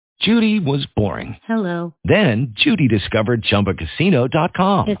Judy was boring. Hello. Then Judy discovered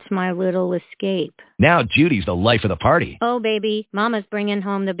ChumbaCasino.com. It's my little escape. Now Judy's the life of the party. Oh, baby, mama's bringing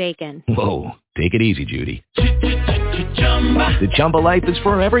home the bacon. Whoa, take it easy, Judy. The Chumba life is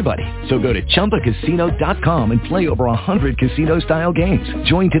for everybody. So go to ChumbaCasino.com and play over 100 casino-style games.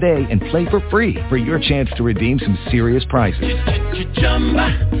 Join today and play for free for your chance to redeem some serious prizes.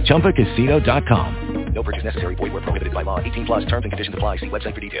 ChumbaCasino.com. No purchase necessary. Void where prohibited by law. 18 plus terms and conditions apply. See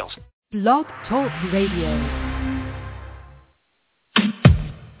website for details. Blog Talk Radio.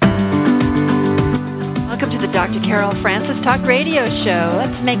 Welcome to the Dr. Carol Francis Talk Radio Show.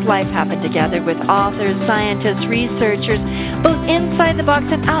 Let's make life happen together with authors, scientists, researchers, both inside the box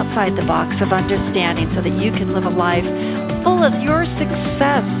and outside the box of understanding so that you can live a life full of your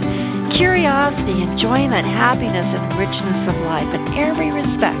success, curiosity, enjoyment, happiness, and richness of life in every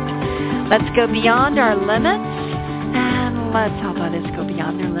respect. Let's go beyond our limits, and let's help others go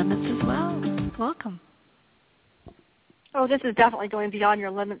beyond their limits as well. Welcome. Oh, this is definitely going beyond your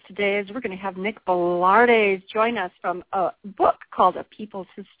limits today, as we're going to have Nick Belardes join us from a book called A People's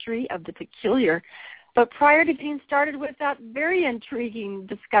History of the Peculiar. But prior to getting started with that very intriguing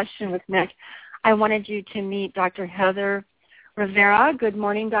discussion with Nick, I wanted you to meet Dr. Heather Rivera. Good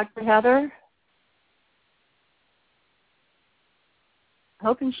morning, Dr. Heather.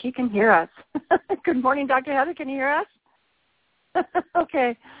 Hoping she can hear us. Good morning, Dr. Heather. Can you hear us?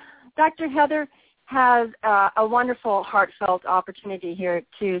 Okay. Dr. Heather has a wonderful, heartfelt opportunity here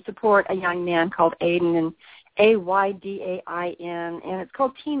to support a young man called Aiden, and Aydain, and it's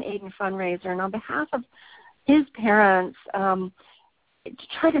called Team Aiden Fundraiser. And on behalf of his parents, to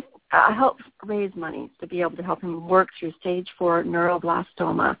try to help raise money to be able to help him work through stage 4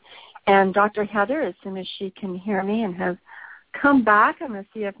 neuroblastoma. And Dr. Heather, as soon as she can hear me and has come back, I'm going to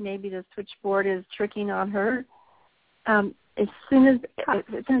see if maybe the switchboard is tricking on her. As soon as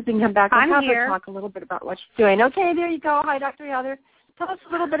we can come back, I'll have her talk a little bit about what she's doing. Okay, there you go. Hi, Dr. Heather. Tell us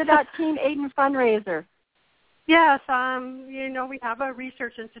a little bit about Team Aiden Fundraiser. Yes, we have a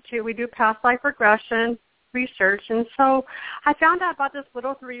research institute. We do past life regression research, and so I found out about this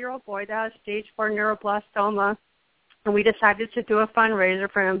little 3-year-old boy that has stage 4 neuroblastoma, and we decided to do a fundraiser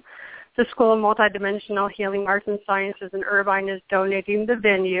for him. The School of Multidimensional Healing Arts and Sciences in Irvine is donating the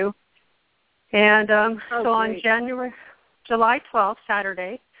venue. And on July 12th,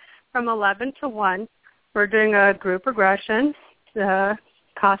 Saturday, from 11 to 1, we're doing a group regression. The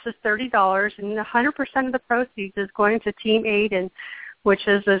cost is $30, and 100% of the proceeds is going to Team Aiden, which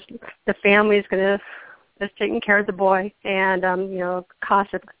is the family is taking care of the boy. And,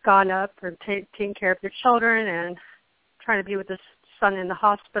 costs have gone up for taking care of their children and trying to be with his son in the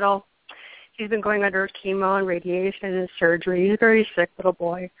hospital. He's been going under chemo and radiation and surgery. He's a very sick little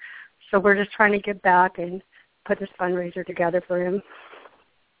boy. So we're just trying to give back and put this fundraiser together for him.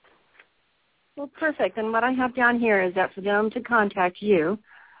 Well, perfect. And what I have down here is that for them to contact you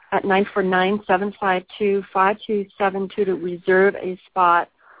at 949-752-5272 to reserve a spot,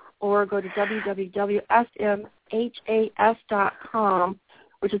 or go to www.smhas.com,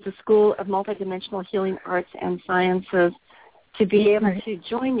 which is the School of Multidimensional Healing Arts and Sciences, to be able to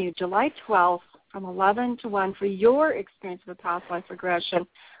join you July 12th from 11 to 1 for your experience with past life regression,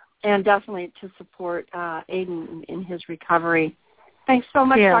 and definitely to support Aiden in his recovery. Thanks so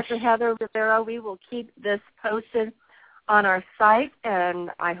much, yes. Dr. Heather Rivera. We will keep this posted on our site,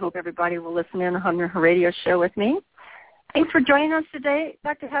 and I hope everybody will listen in on her radio show with me. Thanks for joining us today,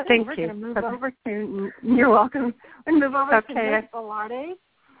 Dr. Heather. Thank We're you. going to move over to, you're welcome. We're going to move over to Nick Belardes.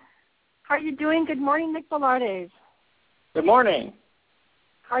 How are you doing? Good morning, Nick Belardes. Good morning.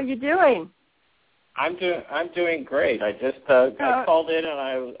 How are you doing? I'm doing great. I just I called in, and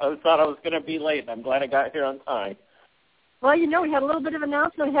I thought I was going to be late, and I'm glad I got here on time. Well, we had a little bit of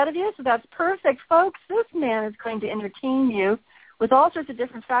announcement ahead of you, so that's perfect. Folks, this man is going to entertain you with all sorts of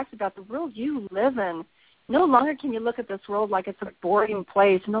different facts about the world you live in. No longer can you look at this world like it's a boring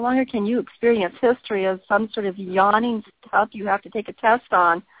place. No longer can you experience history as some sort of yawning stuff you have to take a test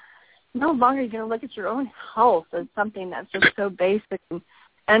on. No longer are you going to look at your own health as something that's just so basic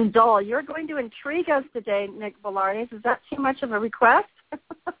and dull. You're going to intrigue us today, Nick Belardes. Is that too much of a request?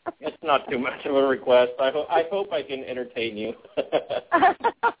 It's not too much of a request. I hope I can entertain you.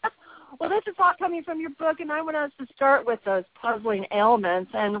 Well, this is all coming from your book, and I want us to start with those puzzling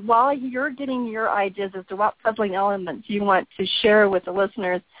elements. And while you're getting your ideas as to what puzzling elements you want to share with the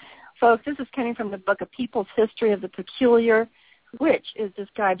listeners, folks, this is coming from the book A People's History of the Peculiar, which is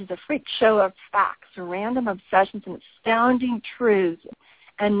described as a freak show of facts, random obsessions, and astounding truths.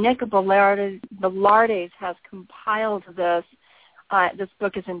 And Nick Belardes has compiled this. This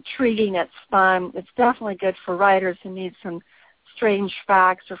book is intriguing. It's fun. It's definitely good for writers who need some strange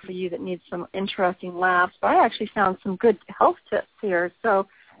facts or for you that need some interesting laughs, but I actually found some good health tips here. So,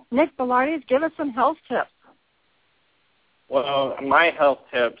 Nick Belardes, give us some health tips. Well, my health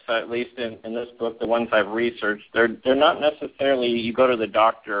tips, at least in this book, the ones I've researched, they're not necessarily you go to the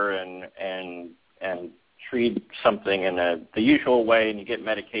doctor and treat something in the usual way and you get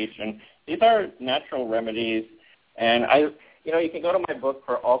medication. These are natural remedies, and you can go to my book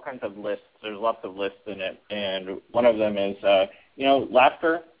for all kinds of lists. There's lots of lists in it, and one of them is,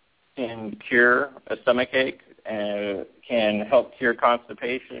 laughter can cure a stomachache and can help cure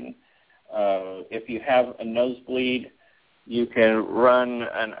constipation. If you have a nosebleed, you can run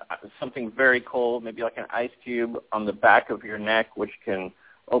something very cold, maybe like an ice cube, on the back of your neck, which can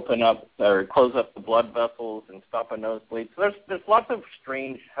open up or close up the blood vessels and stop a nosebleed. So there's lots of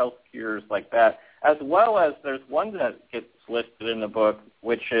strange health cures like that, as well as there's one that gets listed in the book,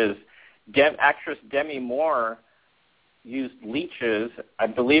 which is actress Demi Moore used leeches. I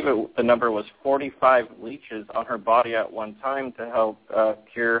believe the number was 45 leeches on her body at one time to help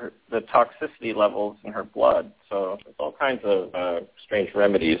cure the toxicity levels in her blood. So there's all kinds of strange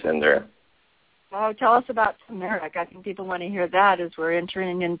remedies in there. Oh, tell us about turmeric. I think people want to hear that as we're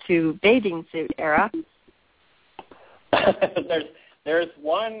entering into bathing suit era. There's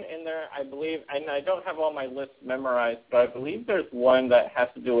one in there, I believe, and I don't have all my lists memorized, but I believe there's one that has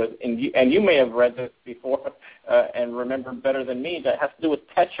to do with, and you may have read this before and remember better than me, that has to do with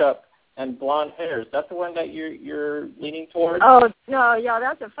ketchup and blonde hair. Is that the one that you're leaning towards? Oh, no, yeah,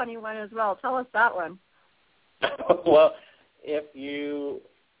 that's a funny one as well. Tell us that one. Well,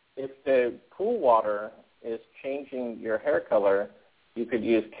 if the pool water is changing your hair color, you could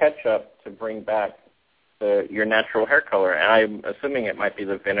use ketchup to bring back your natural hair color. And I'm assuming it might be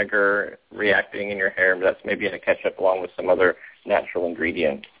the vinegar reacting in your hair, but that's maybe in a ketchup along with some other natural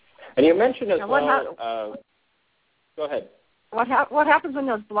ingredient. And you mentioned as well. Go ahead. What happens when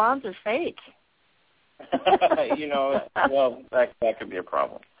those blondes are fake? Well, that could be a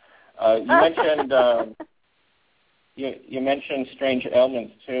problem. You mentioned strange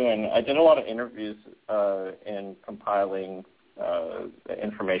ailments too, and I did a lot of interviews in compiling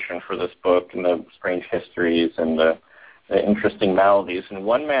information for this book and the strange histories and the interesting maladies. And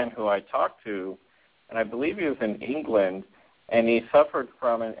one man who I talked to, and I believe he was in England, and he suffered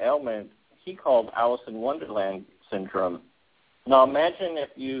from an ailment he called Alice in Wonderland syndrome. Now imagine if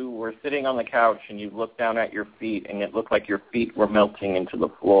you were sitting on the couch and you looked down at your feet and it looked like your feet were melting into the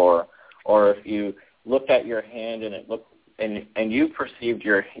floor, or if you looked at your hand and it looked and you perceived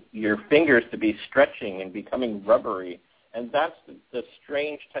your fingers to be stretching and becoming rubbery. And that's the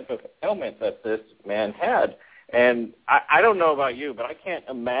strange type of ailment that this man had. And I don't know about you, but I can't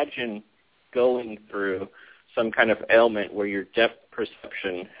imagine going through some kind of ailment where your depth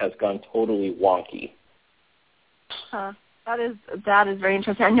perception has gone totally wonky. That is very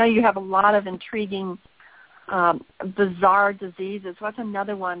interesting. I know you have a lot of intriguing, bizarre diseases. What's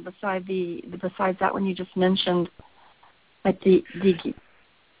another one besides that one you just mentioned, like the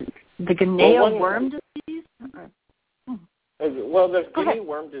Guinea worm disease? Well, there's guinea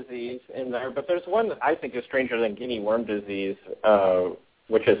worm disease in there, but there's one that I think is stranger than guinea worm disease,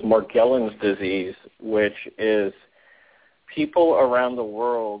 which is Morgellons disease, which is people around the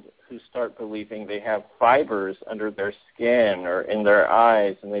world who start believing they have fibers under their skin or in their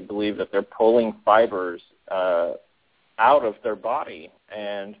eyes, and they believe that they're pulling fibers out of their body.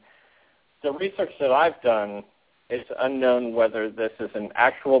 And the research that I've done, it's unknown whether this is an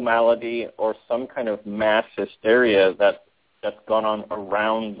actual malady or some kind of mass hysteria that's gone on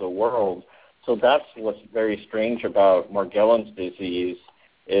around the world. So that's what's very strange about Morgellons disease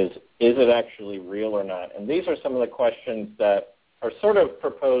is it actually real or not? And these are some of the questions that are sort of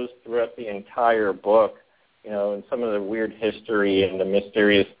proposed throughout the entire book, and some of the weird history and the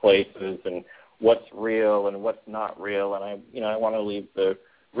mysterious places and what's real and what's not real. And I want to leave the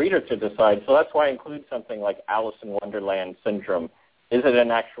reader to decide. So that's why I include something like Alice in Wonderland syndrome. Is it an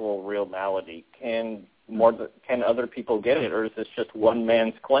actual real malady? Can other people get it, or is this just one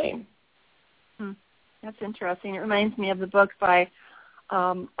man's claim? That's interesting. It reminds me of the book by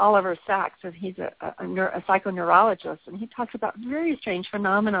Oliver Sacks, and he's a psychoneurologist, and he talks about a very strange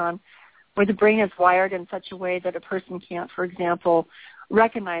phenomenon where the brain is wired in such a way that a person can't, for example,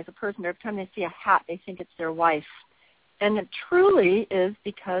 recognize a person. Every time they see a hat, they think it's their wife. And it truly is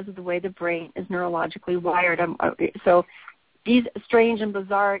because of the way the brain is neurologically wired. So these strange and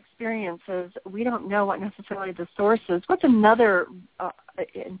bizarre experiences, we don't know what necessarily the source is. What's another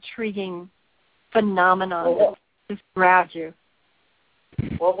intriguing phenomenon that just grabbed you?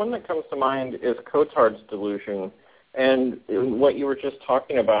 Well, one that comes to mind is Cotard's delusion, and what you were just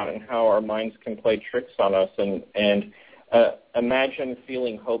talking about and how our minds can play tricks on us. And imagine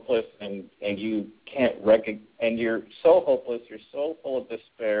feeling hopeless and you can't and you're so hopeless, you're so full of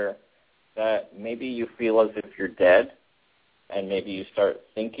despair that maybe you feel as if you're dead, and maybe you start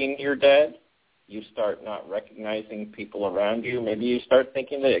thinking you're dead. You start not recognizing people around you. Maybe you start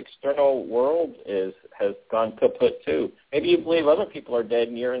thinking the external world has gone kaput too. Maybe you believe other people are dead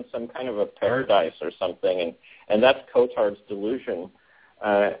and you're in some kind of a paradise or something, and that's Cotard's delusion.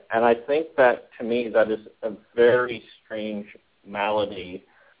 And I think that, to me, that is a very strange malady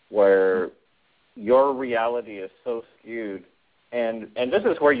where your reality is so skewed. And this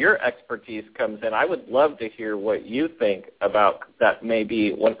is where your expertise comes in. I would love to hear what you think about that may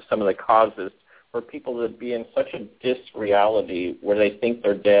be some of the causes for people to be in such a dis-reality where they think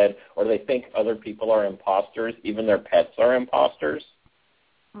they're dead or they think other people are imposters, even their pets are imposters.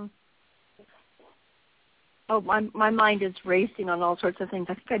 Oh, my mind is racing on all sorts of things.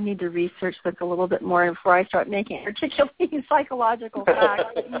 I think I need to research this a little bit more before I start making articulating psychological facts.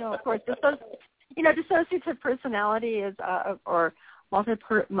 Of course, dissociative personality is or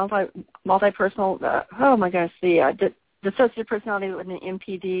multi-personal. Dissociative personality with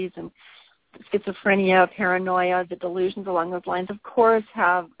MPDs and schizophrenia, paranoia, the delusions along those lines, of course,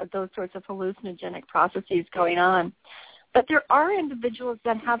 have those sorts of hallucinogenic processes going on. But there are individuals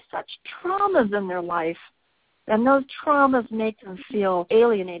that have such traumas in their life, and those traumas make them feel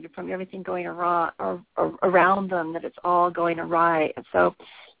alienated from everything going around them, that it's all going awry. So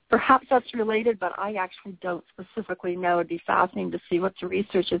perhaps that's related, but I actually don't specifically know. It'd be fascinating to see what the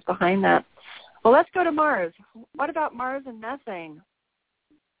research is behind that. Well, let's go to Mars. What about Mars and methane?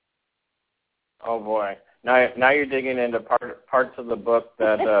 Oh boy! Now you're digging into parts of the book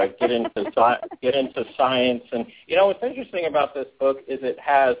that get into science. And what's interesting about this book is it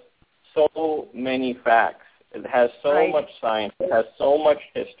has so many facts. It has so much science. It has so much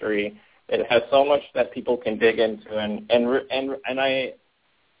history. It has so much that people can dig into. And I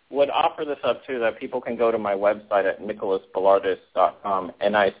would offer this up too, that people can go to my website at nicholasbelardes.com,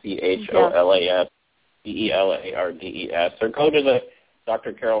 NicholasBelardes, or go to the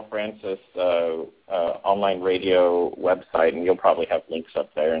Dr. Carol Francis online radio website, and you'll probably have links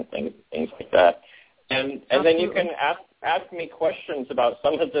up there and things like that. And then you can ask me questions about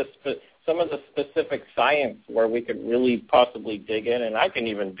some of the specific science where we could really possibly dig in, and I can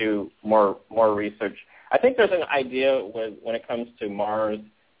even do more research. I think there's an idea when it comes to Mars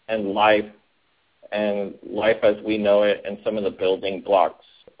and life as we know it, and some of the building blocks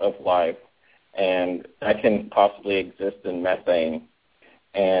of life, and that can possibly exist in methane.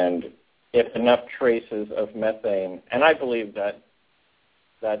 And if enough traces of methane, and I believe that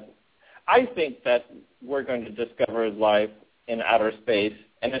I think that we're going to discover life in outer space,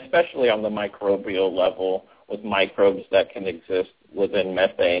 and especially on the microbial level, with microbes that can exist within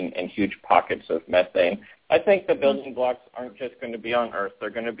methane and huge pockets of methane. I think the building blocks aren't just going to be on Earth. They're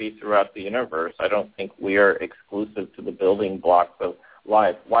going to be throughout the universe. I don't think we are exclusive to the building blocks of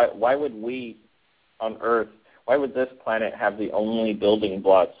life. Why would we on Earth, why would this planet have the only building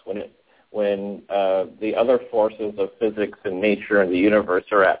blocks when the other forces of physics and nature and the universe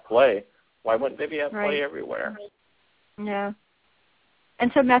are at play? Why wouldn't they be at play everywhere? Yeah.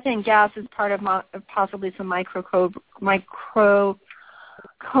 And so methane gas is part of possibly some microbial,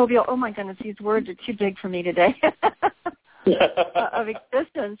 oh my goodness, these words are too big for me today, of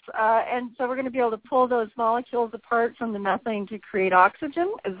existence. And so we're going to be able to pull those molecules apart from the methane to create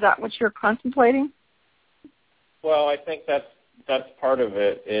oxygen? Is that what you're contemplating? Well, I think that's part of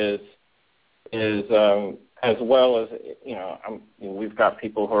it is as well as, we've got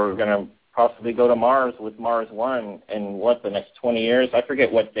people who are going to possibly go to Mars with Mars One in the next 20 years. I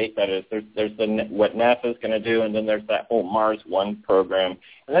forget what date that is. There's what NASA's going to do, and then there's that whole Mars One program,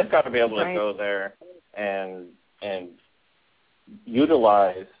 and they've got to be able to go there and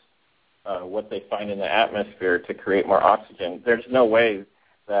utilize what they find in the atmosphere to create more oxygen. There's no way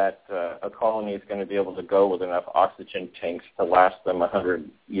that a colony is going to be able to go with enough oxygen tanks to last them 100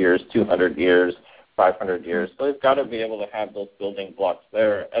 years, 200 years, 500 years. So they've got to be able to have those building blocks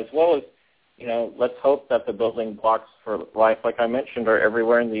there, as well as, let's hope that the building blocks for life, like I mentioned, are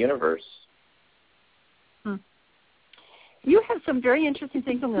everywhere in the universe. You have some very interesting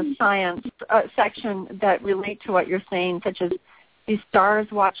things in the science section that relate to what you're saying, such as, do stars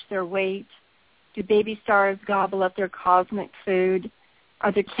watch their weight? Do baby stars gobble up their cosmic food?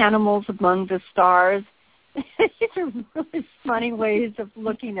 Are there cannibals among the stars? These are really funny ways of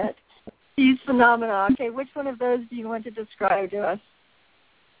looking at these phenomena. Okay, which one of those do you want to describe to us?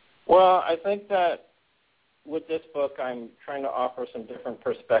 Well, I think that with this book, I'm trying to offer some different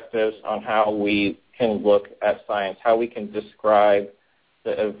perspectives on how we can look at science, how we can describe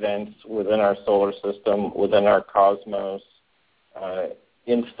the events within our solar system, within our cosmos,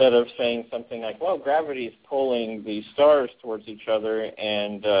 instead of saying something like, well, gravity is pulling these stars towards each other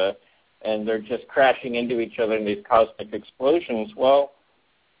and they're just crashing into each other in these cosmic explosions. Well,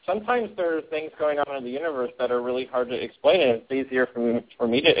 sometimes there are things going on in the universe that are really hard to explain, and it's easier for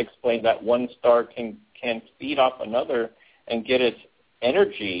me to explain that one star can feed off another and get its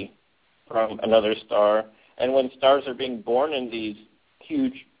energy from another star. And when stars are being born in these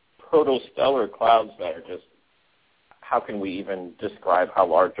huge protostellar clouds that are just, how can we even describe how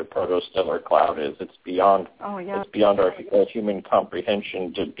large a protostellar cloud is? It's beyond it's beyond our human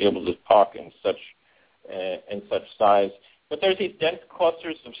comprehension to be able to talk in such size. But there's these dense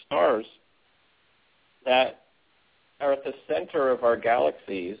clusters of stars that are at the center of our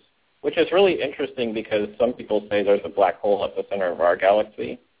galaxies, which is really interesting because some people say there's a black hole at the center of our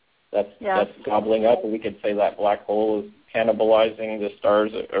galaxy that's gobbling up, and we could say that black hole is cannibalizing the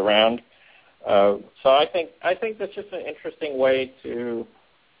stars around. So I think that's just an interesting way to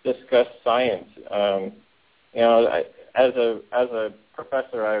discuss science. As a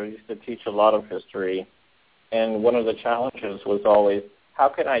professor, I used to teach a lot of history, and one of the challenges was always, how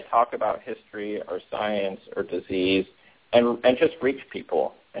can I talk about history or science or disease and just reach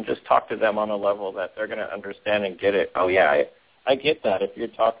people and just talk to them on a level that they're going to understand and get it. Oh yeah, I get that. If you're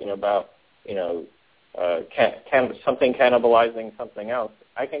talking about something cannibalizing something else,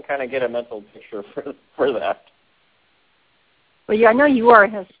 I can kind of get a mental picture for that. Well, yeah, I know you are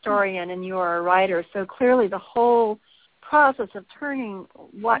a historian and you are a writer, so clearly the whole process of turning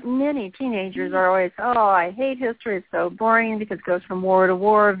what many teenagers are always, I hate history, it's so boring because it goes from war to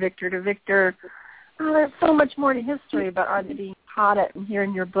war, victor to victor. Oh, there's so much more to history, but are they being taught it? And here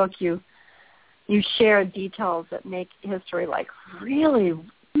in your book you share details that make history like really,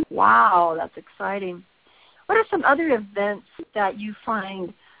 wow, that's exciting. What are some other events that you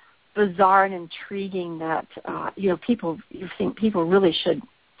find bizarre and intriguing that you think people really should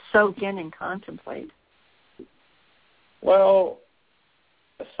soak in and contemplate? Well,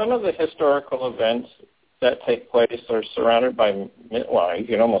 some of the historical events that take place are surrounded by, you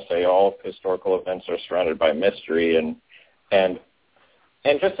can almost say all historical events are surrounded by mystery. And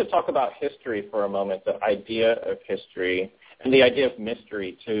just to talk about history for a moment, the idea of history and the idea of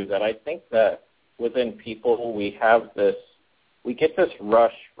mystery too, that I think that within people we get this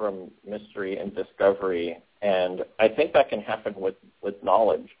rush from mystery and discovery, and I think that can happen with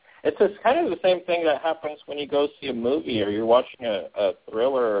knowledge. It's kind of the same thing that happens when you go see a movie or you're watching a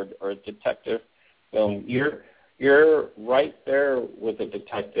thriller or a detective film. You're right there with the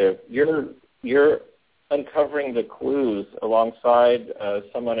detective. You're uncovering the clues alongside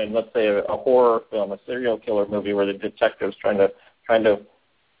someone in, let's say, a horror film, a serial killer movie, where the detective's trying to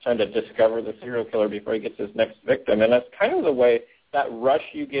discover the serial killer before he gets his next victim. And that's kind of the way, that rush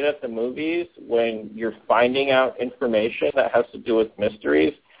you get at the movies when you're finding out information that has to do with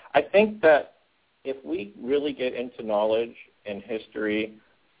mysteries. I think that if we really get into knowledge and history,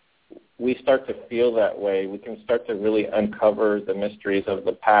 we start to feel that way. We can start to really uncover the mysteries of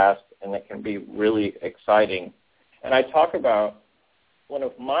the past, and it can be really exciting. And I talk about one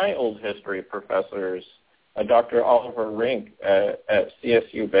of my old history professors, Dr. Oliver Rink at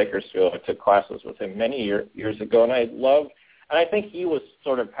CSU Bakersfield. I took classes with him many years ago, and I think he was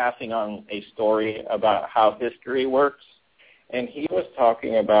sort of passing on a story about how history works. And he was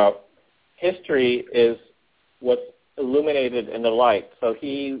talking about history is what's illuminated in the light. So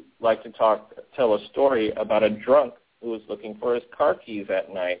he liked to tell a story about a drunk who was looking for his car keys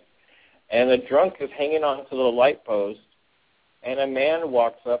at night. And the drunk is hanging on to the light post, and a man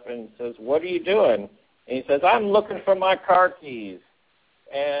walks up and says, "What are you doing?" And he says, "I'm looking for my car keys."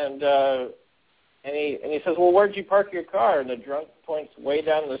 And he says, "Well, where'd you park your car?" And the drunk points way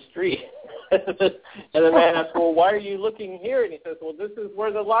down the street. And the man asks, "Well, why are you looking here?" And he says, "Well, this is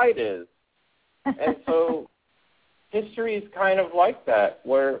where the light is." And so history is kind of like that,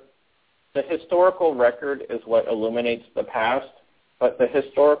 where the historical record is what illuminates the past, but the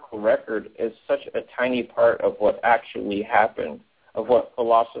historical record is such a tiny part of what actually happened, of what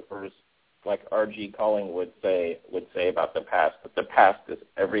philosophers like R.G. Colling would say about the past, that the past is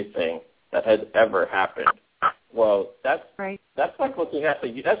everything that has ever happened. Well, that's right. That's like looking at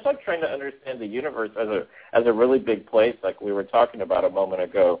that's like trying to understand the universe as a really big place, like we were talking about a moment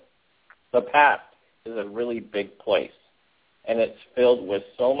ago. The past is a really big place, and it's filled with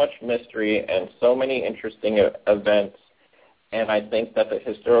so much mystery and so many interesting events. And I think that the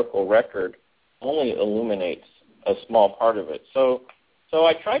historical record only illuminates a small part of it. So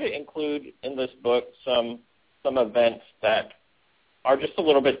I try to include in this book some events that are just a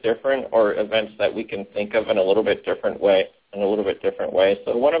little bit different, or events that we can think of in a little bit different way. in a little bit different way.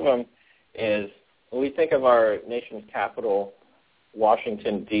 So one of them is, when we think of our nation's capital,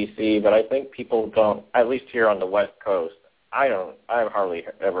 Washington, D.C., but I think people don't, at least here on the West Coast, I've hardly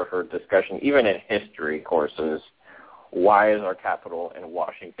ever heard discussion, even in history courses, why is our capital in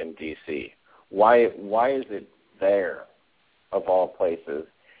Washington, D.C.? Why is it there, of all places?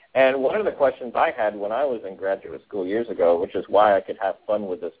 And one of the questions I had when I was in graduate school years ago, which is why I could have fun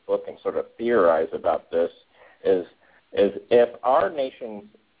with this book and sort of theorize about this, is if our nation's,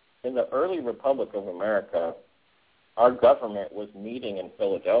 in the early Republic of America, our government was meeting in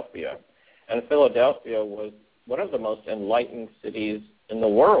Philadelphia, and Philadelphia was one of the most enlightened cities in the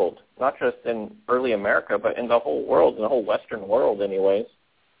world, not just in early America, but in the whole world, in the whole Western world anyways.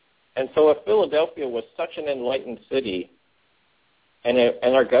 And so if Philadelphia was such an enlightened city, and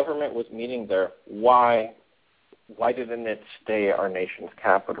our government was meeting there, why didn't it stay our nation's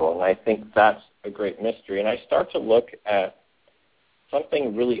capital? And I think that's a great mystery. And I start to look at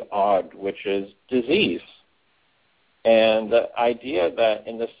something really odd, which is disease. And the idea that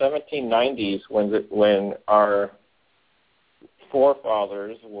in the 1790s, when our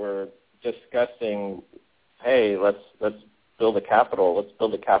forefathers were discussing, hey, let's build a capital. Let's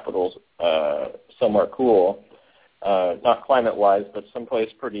build a capital somewhere cool, not climate-wise, but someplace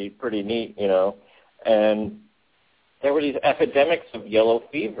pretty neat, And there were these epidemics of yellow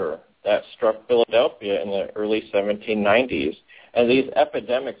fever that struck Philadelphia in the early 1790s, and these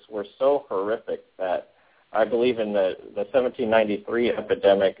epidemics were so horrific that I believe in the 1793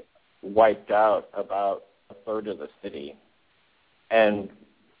 epidemic wiped out about a third of the city, and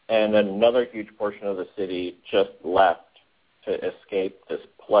another huge portion of the city just left to escape this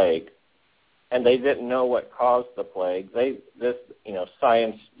plague. And they didn't know what caused the plague.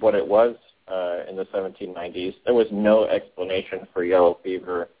 Science, what it was in the 1790s, there was no explanation for yellow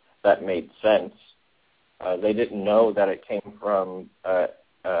fever that made sense. They didn't know that it came from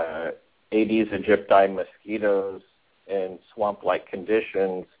Aedes aegypti mosquitoes in swamp-like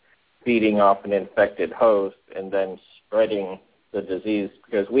conditions, feeding off an infected host and then spreading the disease,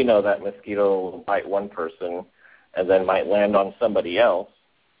 because we know that mosquito will bite one person and then might land on somebody else.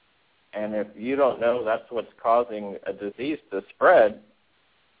 And if you don't know that's what's causing a disease to spread,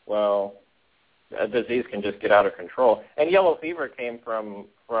 well, a disease can just get out of control. And yellow fever came from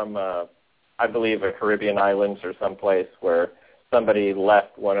I believe, the Caribbean islands or someplace where somebody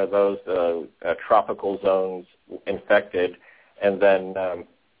left one of those tropical zones infected, and then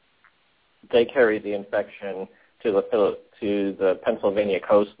they carried the infection to the Pennsylvania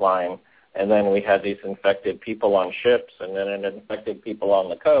coastline, and then we had these infected people on ships, and then it infected people on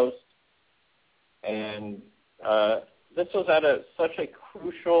the coast. And this was at such a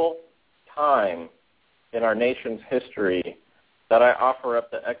crucial time in our nation's history that I offer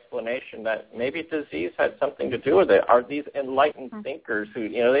up the explanation that maybe disease had something to do with it. Are these enlightened thinkers who,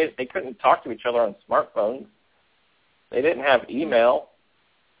 they couldn't talk to each other on smartphones. They didn't have email.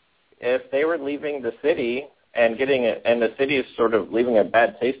 If they were leaving the city and the city is sort of leaving a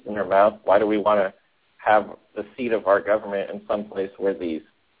bad taste in their mouth, why do we want to have the seat of our government in some place where these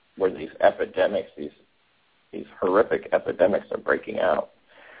epidemics, these horrific epidemics are breaking out?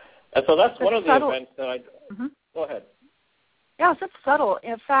 And so that's one of the events that Go ahead. Yeah, such subtle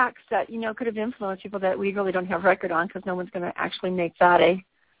facts that, could have influenced people that we really don't have record on, because no one's going to actually make that a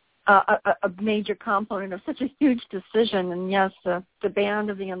major component of such a huge decision. And yes, the band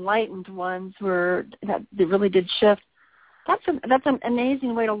of the enlightened ones they really did shift. That's an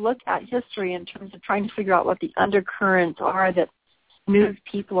amazing way to look at history in terms of trying to figure out what the undercurrents are that move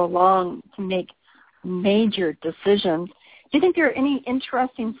people along to make major decisions. Do you think there are any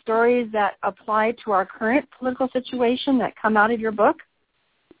interesting stories that apply to our current political situation that come out of your book?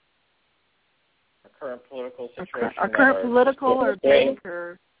 Our current political situation? Our current political or bank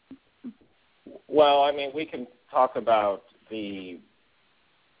or... Well, I mean, we can talk about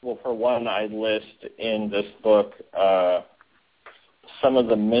for one, I list in this book some of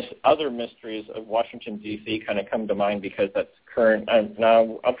the other mysteries of Washington, D.C. kind of come to mind because that's current.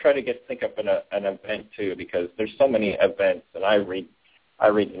 Now, I'll try to think up an event, too, because there's so many events, and I read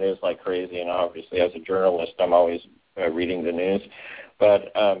the news like crazy, and obviously as a journalist, I'm always reading the news.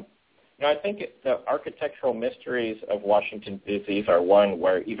 But, I think the architectural mysteries of Washington, D.C. are one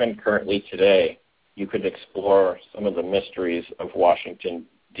where even currently today you could explore some of the mysteries of Washington,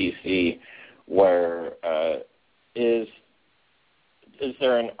 D.C., where is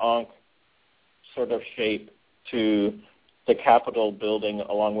there an Ankh sort of shape to the Capitol building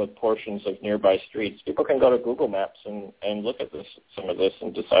along with portions of nearby streets? People can go to Google Maps and look at some of this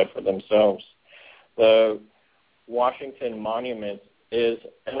and decide for themselves. The Washington Monument is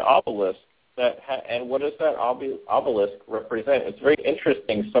an obelisk and what does that obelisk represent? It's very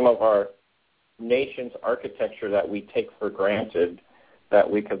interesting, some of our nation's architecture that we take for granted that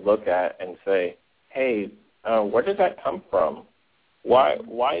we could look at and say, hey, where did that come from? Why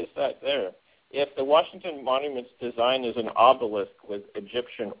is that there? If the Washington Monument's design is an obelisk with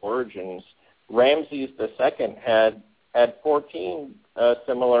Egyptian origins, Ramses II had 14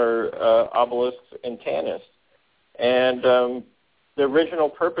 similar obelisks in Tanis. And the original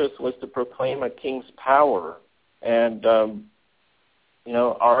purpose was to proclaim a king's power. And,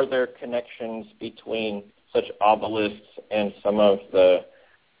 are there connections between such obelisks and some of the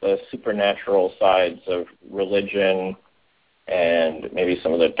supernatural sides of religion and maybe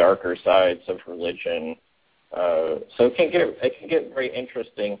some of the darker sides of religion? So it can get very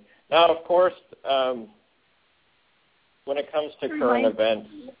interesting. Now, of course, when it comes to current events,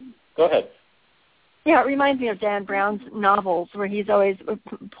 go ahead. Yeah, it reminds me of Dan Brown's novels where he's always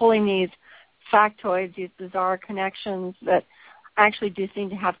pulling these factoids, these bizarre connections that actually do seem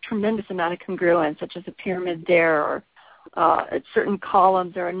to have tremendous amount of congruence, such as a pyramid there, or at certain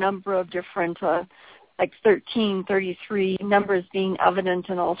columns there are a number of different, like 13, 33 numbers being evident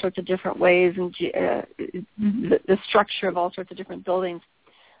in all sorts of different ways, and the structure of all sorts of different buildings.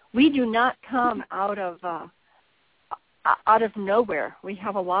 We do not come out of nowhere. We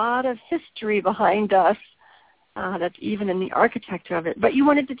have a lot of history behind us that's even in the architecture of it. But you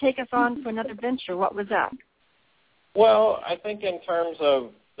wanted to take us on to another venture. What was that? Well, I think in terms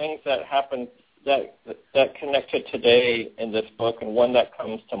of things that happened that connected today in this book, and one that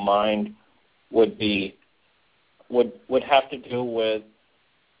comes to mind would have to do with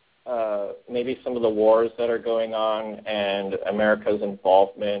maybe some of the wars that are going on and America's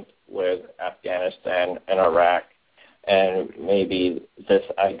involvement with Afghanistan and Iraq, and maybe this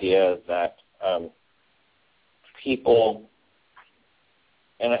idea that people,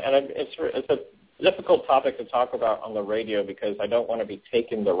 and it's a difficult topic to talk about on the radio because I don't want to be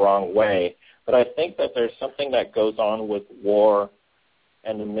taken the wrong way, but I think that there's something that goes on with war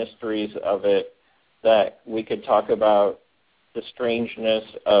and the mysteries of it that we could talk about, the strangeness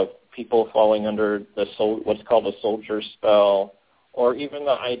of people falling under what's called a soldier's spell, or even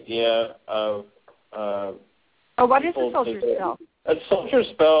the idea of what is a soldier's spell? A soldier's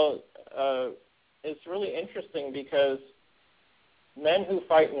spell is really interesting because men who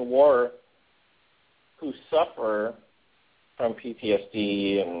fight in war, who suffer from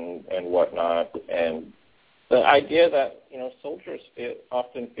PTSD and whatnot, and the idea that soldiers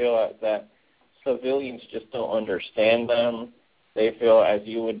often feel that civilians just don't understand them. They feel, as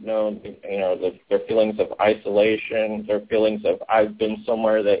you would know, their feelings of isolation, their feelings of I've been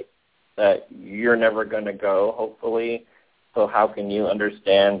somewhere that you're never going to go, hopefully. So how can you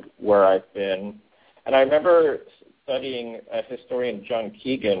understand where I've been? And I remember studying a historian, John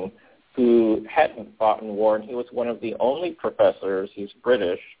Keegan, who hadn't fought in war, and he was one of the only professors. He's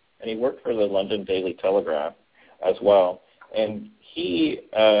British, and he worked for the London Daily Telegraph as well. And he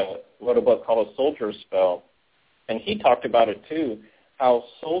wrote a book called A Soldier's Spell, and he talked about it too, how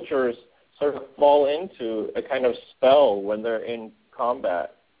soldiers sort of fall into a kind of spell when they're in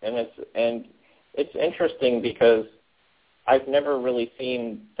combat. And it's interesting because I've never really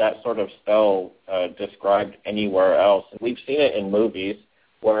seen that sort of spell described anywhere else. And we've seen it in movies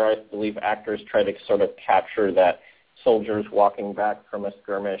where I believe actors try to sort of capture that soldiers walking back from a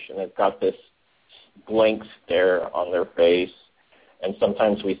skirmish and they've got this blank stare on their face. And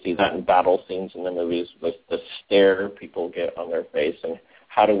sometimes we see that in battle scenes in the movies with the stare people get on their face. And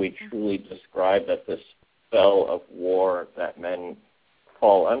how do we truly describe that this spell of war that men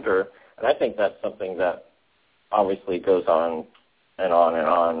fall under? And I think that's something that obviously goes on and on and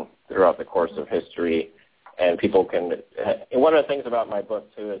on throughout the course of history. And people can, and one of the things about my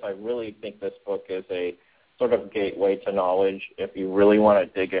book, too, is I really think this book is a sort of gateway to knowledge. If you really want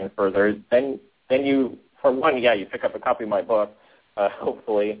to dig in further, then you, for one, you pick up a copy of my book,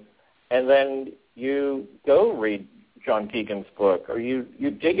 hopefully, and then you go read John Keegan's book, or you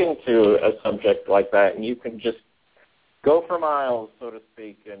dig into a subject like that, and you can just go for miles, so to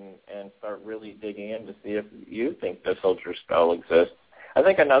speak, and start really digging in to see if you think the soldier's spell exists. I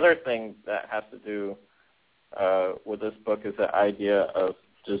think another thing that has to do with this book is the idea of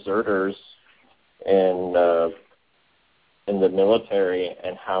deserters in the military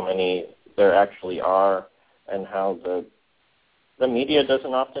and how many there actually are, and how the media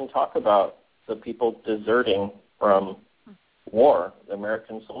doesn't often talk about the people deserting from war, the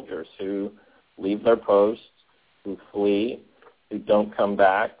American soldiers who leave their posts, who flee, who don't come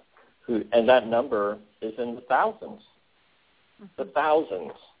back, and that number is in the thousands. The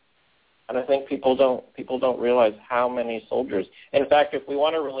thousands. And I think people don't realize how many soldiers. In fact, if we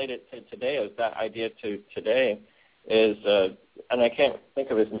want to relate it to today, that idea to today is, and I can't think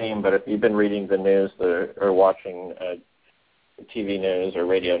of his name, but if you've been reading the news or watching TV news or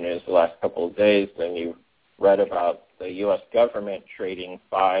radio news the last couple of days, then you've read about the U.S. government trading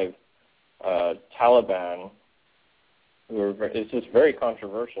 5 Taliban, it's just very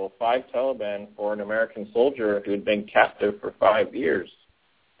controversial, 5 Taliban for an American soldier who had been captive for 5 years.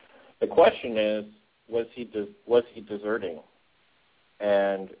 The question is, was he deserting?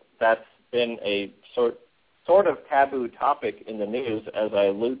 And that's been a sort of taboo topic in the news, as I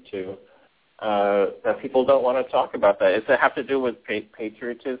allude to, that people don't want to talk about that. Does it have to do with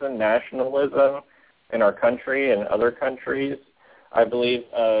patriotism, nationalism in our country and other countries? I believe,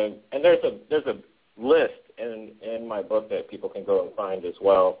 and there's a list in my book that people can go and find as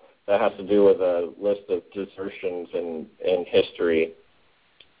well that has to do with a list of desertions in history.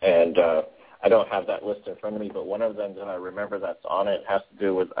 And I don't have that list in front of me, but one of them that I remember that's on it has to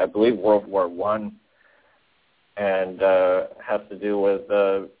do with, I believe, World War I, and has to do with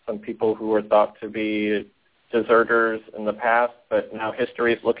some people who were thought to be deserters in the past, but now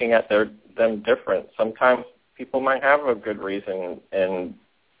history is looking at them different. Sometimes people might have a good reason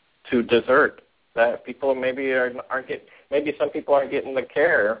to desert. That people maybe maybe some people aren't getting the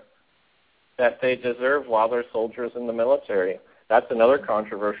care that they deserve while they're soldiers in the military. That's another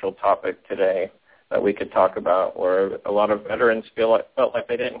controversial topic today that we could talk about, where a lot of veterans felt like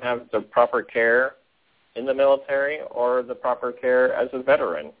they didn't have the proper care in the military or the proper care as a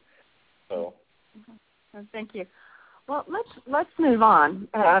veteran. So, thank you. Well, let's move on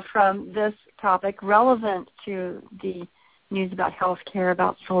from this topic relevant to the news about health care,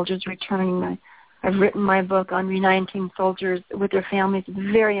 about soldiers returning. I've written my book on reuniting soldiers with their families. It's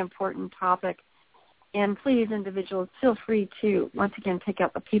a very important topic. And please, individuals, feel free to, once again, pick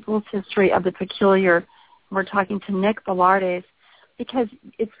up A People's History of the Peculiar. We're talking to Nick Belardes, because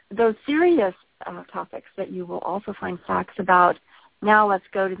it's those serious topics that you will also find facts about. Now let's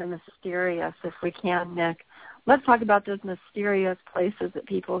go to the mysterious, if we can, Nick. Let's talk about those mysterious places that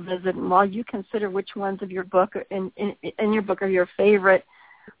people visit. And while you consider which ones of your book in your book are your favorite,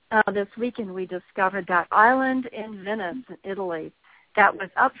 this weekend we discovered that island in Venice, Italy, that was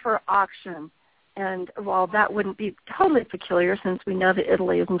up for auction. And while that wouldn't be totally peculiar, since we know that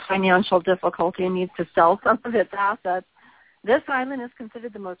Italy is in financial difficulty and needs to sell some of its assets, this island is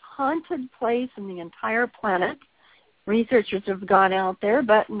considered the most haunted place in the entire planet. Researchers have gone out there,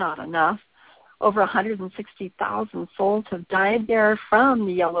 but not enough. Over 160,000 souls have died there from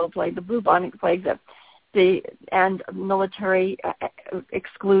the yellow plague, the bubonic plague, and military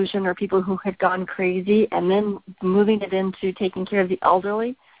exclusion, or people who had gone crazy, and then moving it into taking care of the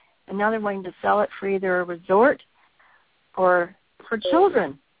elderly. And now they're wanting to sell it for either a resort or for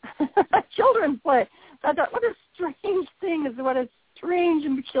children. Children play. What a strange thing is, what a strange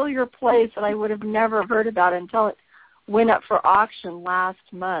and peculiar place that I would have never heard about until it went up for auction last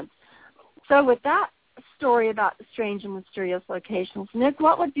month. So with that story about strange and mysterious locations, Nick,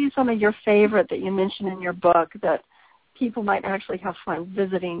 what would be some of your favorite that you mentioned in your book that people might actually have fun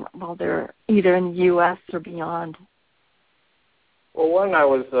visiting while they're either in the U.S. or beyond? Well, one, I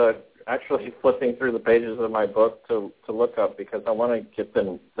was actually flipping through the pages of my book to look up, because I want to get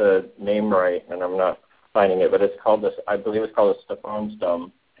the name right, and I'm not finding it, but I believe it's called the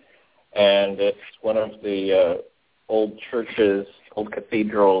Stephansdom, and it's one of the old churches, old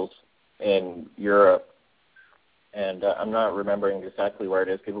cathedrals in Europe, and I'm not remembering exactly where it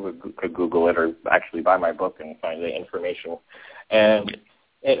is. People could Google it or actually buy my book and find the information. And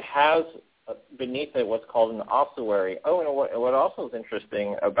it has beneath it what's called an ossuary. Oh, and what also is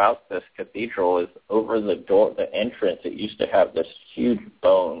interesting about this cathedral is over the door, the entrance, it used to have this huge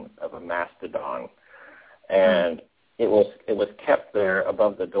bone of a mastodon, and it was kept there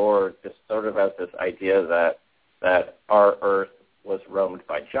above the door, just sort of as this idea that our Earth was roamed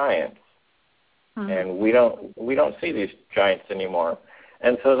by giants. And we don't see these giants anymore.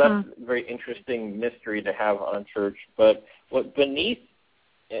 And so that's a very interesting mystery to have on church. But what beneath,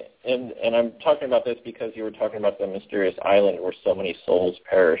 and I'm talking about this because you were talking about the mysterious island where so many souls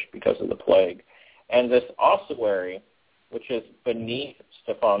perished because of the plague. And this ossuary, which is beneath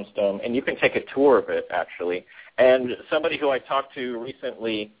Stephansdom, and you can take a tour of it, actually. And somebody who I talked to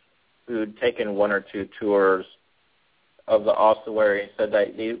recently who'd taken one or two tours of the ossuary said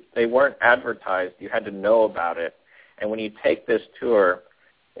that they weren't advertised. You had to know about it. And when you take this tour,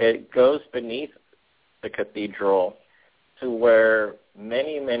 it goes beneath the cathedral to where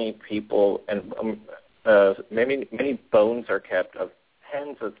many, many people and many bones are kept of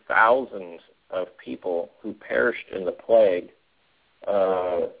tens of thousands of people who perished in the plague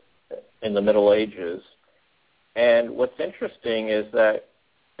in in the Middle Ages. And what's interesting is that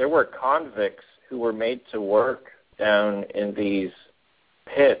there were convicts who were made to work down in these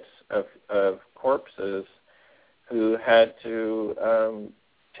pits of corpses who had to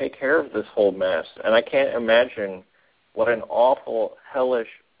take care of this whole mess. And I can't imagine what an awful, hellish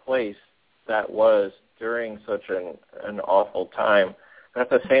place that was during such an awful time. But at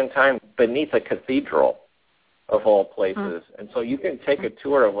the same time, beneath a cathedral, of all places. And so you can take a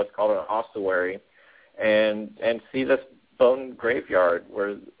tour of what's called an ossuary and see this bone graveyard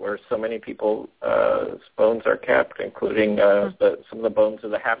where so many people's bones are kept, including some of the bones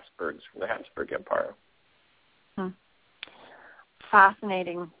of the Habsburgs from the Habsburg Empire.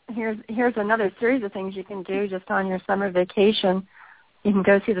 Fascinating. Here's another series of things you can do just on your summer vacation. You can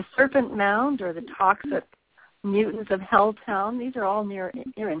go see the Serpent Mound or the Toxic Mutants of Helltown. These are all near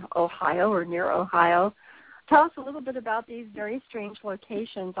in Ohio or near Ohio. Tell us a little bit about these very strange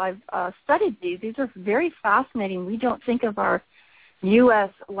locations. I've studied these. These are very fascinating. We don't think of our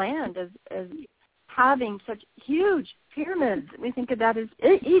U.S. land as having such huge pyramids. We think of that as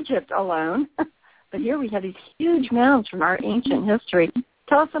Egypt alone. But here we have these huge mounds from our ancient history.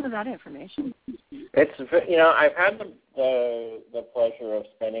 Tell us some of that information. It's, I've had the pleasure of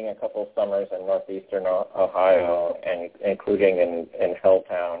spending a couple of summers in northeastern Ohio, and including in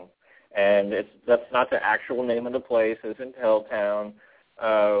Helltown. And that's not the actual name of the place. Isn't Helltown?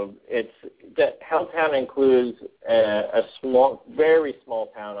 Helltown includes a small, very small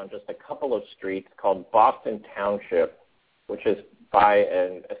town on just a couple of streets called Boston Township, which is by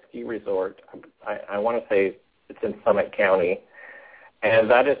a ski resort. I want to say it's in Summit County.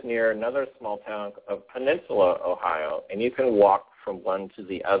 And that is near another small town of Peninsula, Ohio. And you can walk from one to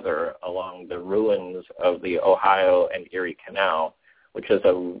the other along the ruins of the Ohio and Erie Canal, which is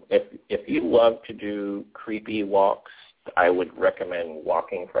if you love to do creepy walks, I would recommend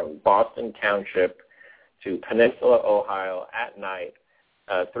walking from Boston Township to Peninsula, Ohio at night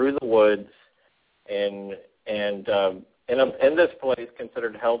through the woods in this place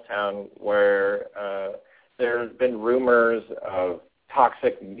considered Helltown, where there have been rumors of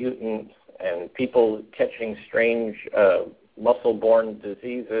toxic mutants and people catching strange muscle-borne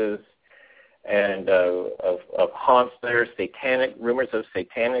diseases, and of haunts there, rumors of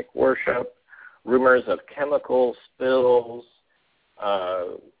satanic worship, rumors of chemical spills,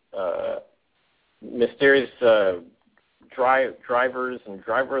 mysterious drivers and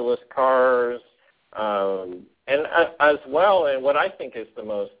driverless cars, and as well, and what I think is the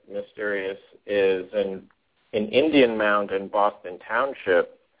most mysterious is an Indian mound in Boston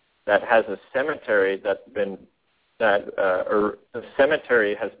Township that has a cemetery the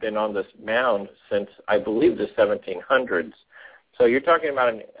cemetery has been on this mound since, I believe, the 1700s. So you're talking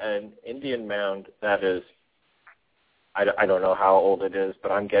about an Indian mound that is, I don't know how old it is,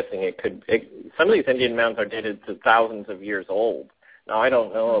 but I'm guessing some of these Indian mounds are dated to thousands of years old. Now, I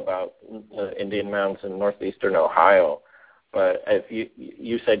don't know about Indian mounds in northeastern Ohio, but if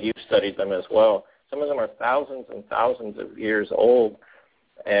you said you've studied them as well, some of them are thousands and thousands of years old.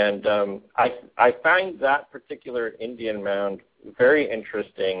 And I find that particular Indian mound very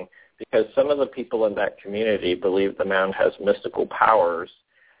interesting because some of the people in that community believe the mound has mystical powers.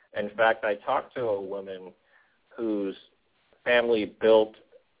 In fact, I talked to a woman whose family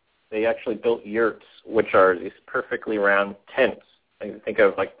actually built yurts, which are these perfectly round tents. I think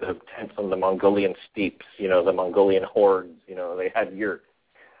of like the tents on the Mongolian steppes, the Mongolian hordes, they had yurts.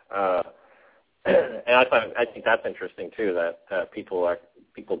 And I think that's interesting too, that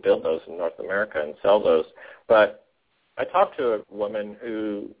people build those in North America and sell those. But I talked to a woman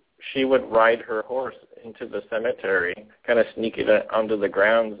who she would ride her horse into the cemetery, kind of sneak it onto the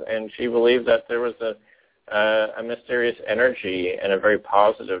grounds, and she believed that there was a mysterious energy and a very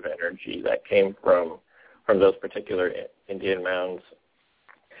positive energy that came from those particular Indian mounds.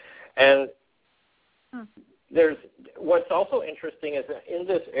 And what's also interesting is that in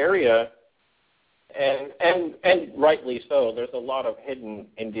this area, and rightly so, there's a lot of hidden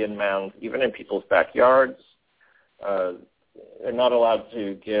Indian mounds, even in people's backyards. They're not allowed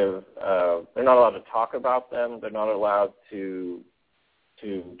to they're not allowed to talk about them. They're not allowed to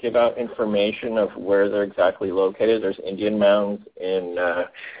give out information of where they're exactly located. There's Indian mounds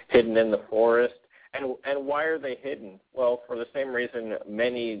hidden in the forest. And why are they hidden? Well, for the same reason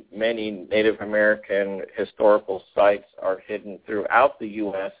many Native American historical sites are hidden throughout the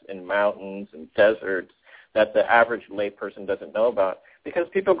U.S. in mountains and deserts that the average layperson doesn't know about, because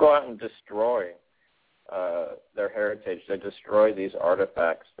people go out and destroy their heritage. They destroy these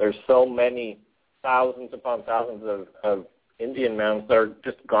artifacts. There's so many, thousands upon thousands of Indian mounds that are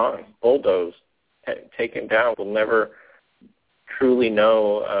just gone, bulldozed, taken down. We'll never truly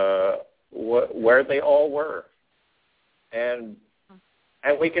know where they all were. And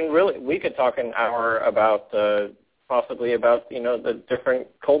we could talk an hour about possibly about the different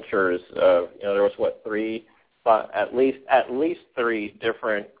cultures. There was at least three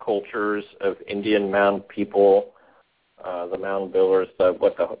different cultures of Indian mound people, the mound builders, the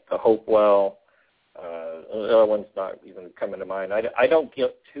Hopewell. The other one's not even coming to mind. I don't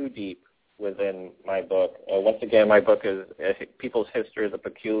get too deep within my book. Once again, my book is People's History of the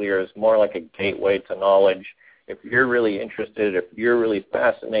Peculiar is more like a gateway to knowledge. If you're really interested, if you're really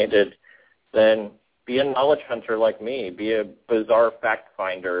fascinated, then be a knowledge hunter like me. Be a bizarre fact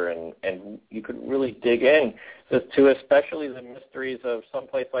finder, and you could really dig in to especially the mysteries of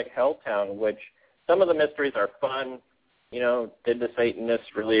someplace like Helltown, which some of the mysteries are fun. Did the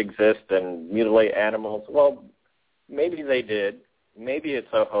Satanists really exist and mutilate animals? Well, maybe they did. Maybe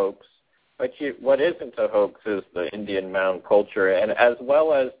it's a hoax. But what isn't a hoax is the Indian mound culture, and as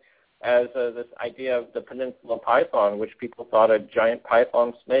well as this idea of the peninsula python, which people thought giant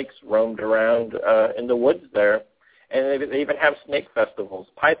python snakes roamed around in the woods there. And they even have snake festivals,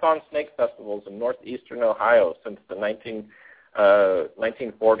 python snake festivals in northeastern Ohio since the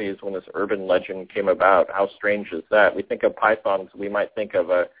 1940s when this urban legend came about. How strange is that? We think of pythons, we might think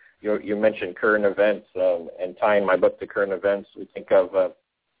of, you mentioned current events, and tying my book to current events, we think of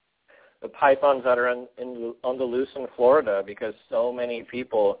the pythons that are on the loose in Florida, because so many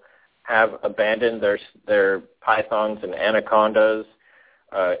people have abandoned their pythons and anacondas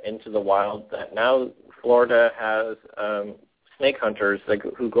into the wild that now Florida has snake hunters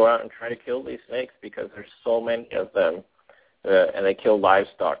who go out and try to kill these snakes because there's so many of them, and they kill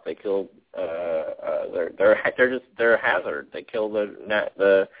livestock. They kill they're a hazard. They kill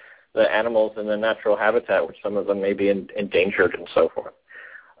the animals in the natural habitat, which some of them may be endangered and so forth.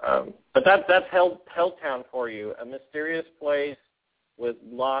 But that's Helltown for you, a mysterious place with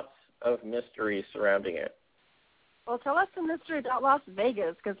lots of mystery surrounding it. Well, tell us the mystery about Las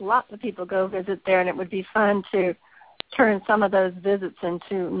Vegas, because lots of people go visit there, and it would be fun to turn some of those visits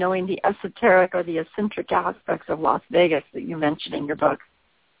into knowing the esoteric or the eccentric aspects of Las Vegas that you mentioned in your book.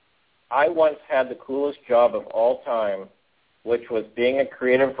 I once had the coolest job of all time, which was being a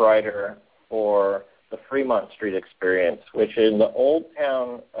creative writer for the Fremont Street Experience, which is in the old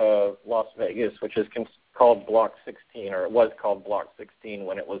town of Las Vegas, which is called Block 16, or it was called Block 16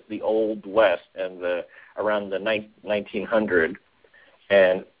 when it was the Old West and around the 1900.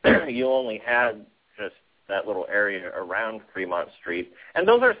 And you only had just that little area around Fremont Street. And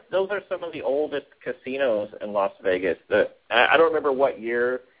those are some of the oldest casinos in Las Vegas. I don't remember what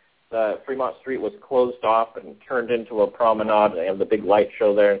year Fremont Street was closed off and turned into a promenade. They have the big light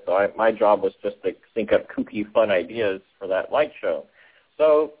show there. And so my job was just to think up kooky, fun ideas for that light show.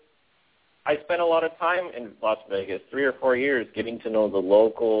 So I spent a lot of time in Las Vegas, 3 or 4 years, getting to know the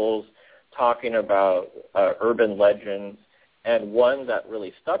locals, talking about urban legends. And one that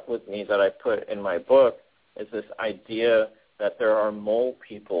really stuck with me that I put in my book is this idea that there are mole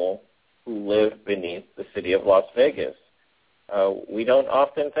people who live beneath the city of Las Vegas. We don't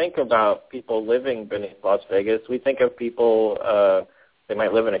often think about people living beneath Las Vegas. We think of people, they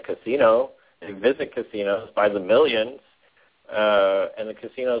might live in a casino. They visit casinos by the millions, and the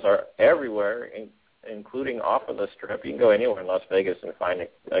casinos are everywhere, including off of the Strip. You can go anywhere in Las Vegas and find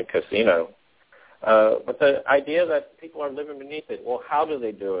a casino. But the idea that people are living beneath it, well, how do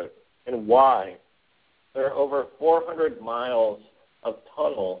they do it, and why? There are over 400 miles of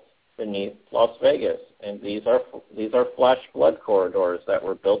tunnels beneath Las Vegas, and these are flash flood corridors that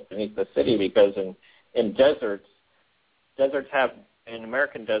were built beneath the city because in deserts have, in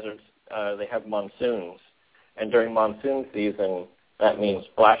American deserts, they have monsoons, and during monsoon season, that means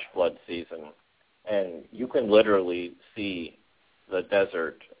flash flood season, and you can literally see the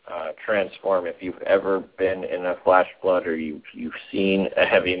desert transform. If you've ever been in a flash flood or you've seen a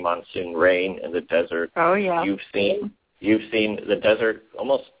heavy monsoon rain in the desert, oh yeah, you've seen the desert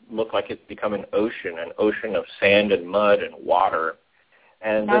almost look like it's become an ocean of sand and mud and water,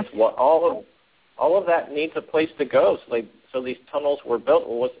 and all of that needs a place to go. So these tunnels were built.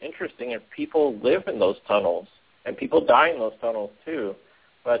 Well, what's interesting is people live in those tunnels, and people die in those tunnels too.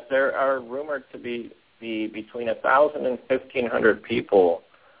 But there are rumored to be between 1,000 and 1,500 people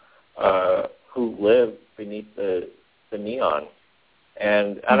who live beneath the neon,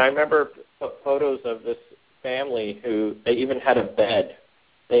 and I remember photos of this family who they even had a bed.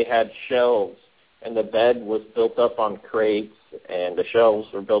 They had shelves, and the bed was built up on crates, and the shelves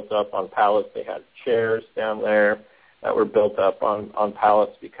were built up on pallets. They had chairs down there that were built up on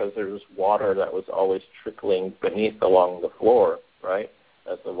pallets because there was water that was always trickling beneath along the floor, right,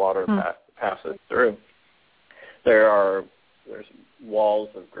 as the water passes through. There are There's walls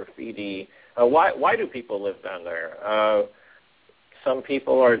of graffiti. Why do people live down there? Some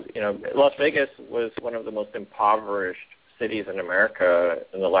people are, Las Vegas was one of the most impoverished cities in America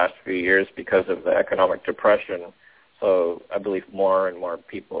in the last few years because of the economic depression. So I believe more and more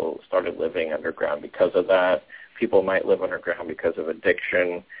people started living underground because of that. People might live underground because of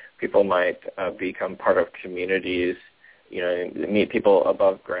addiction. People might become part of communities. Meet people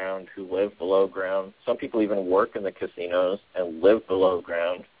above ground who live below ground. Some people even work in the casinos and live below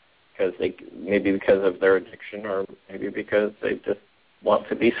ground maybe because of their addiction, or maybe because they just want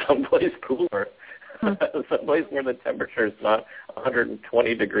to be someplace cooler, someplace where the temperature is not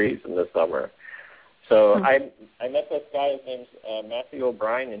 120 degrees in the summer. So I met this guy, his name's Matthew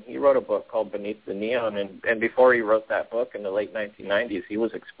O'Brien, and he wrote a book called Beneath the Neon. And before he wrote that book in the late 1990s, he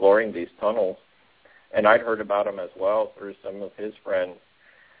was exploring these tunnels. And I'd heard about him as well through some of his friends.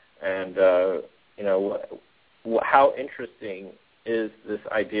 And, how interesting is this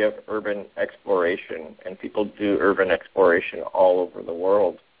idea of urban exploration? And people do urban exploration all over the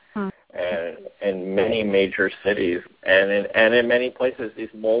world. And in many major cities. And in many places, these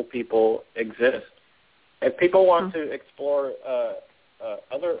mole people exist. If people want to explore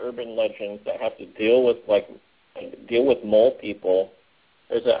other urban legends that have to deal with mole people,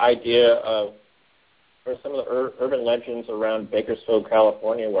 there's an idea of, or some of the urban legends around Bakersfield,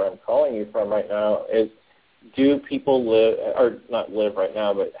 California, where I'm calling you from right now, is do people live, or not live right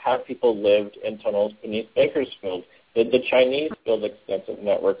now, but have people lived in tunnels beneath Bakersfield? Did the Chinese build extensive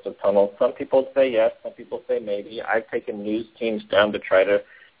networks of tunnels? Some people say yes, some people say maybe. I've taken news teams down to try to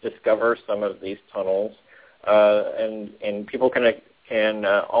discover some of these tunnels. And people can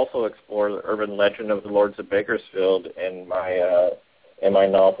also explore the urban legend of the Lords of Bakersfield in my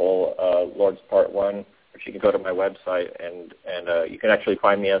novel Lords Part 1, which you can go to my website and you can actually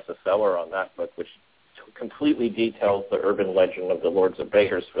find me as a seller on that book, which completely details the urban legend of the Lords of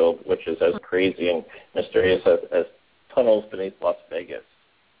Bakersfield, which is as crazy and mysterious as tunnels beneath Las Vegas.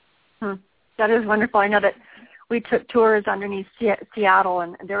 That is wonderful. I know that we took tours underneath Seattle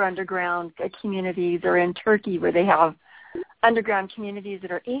and their underground communities, or in Turkey where they have underground communities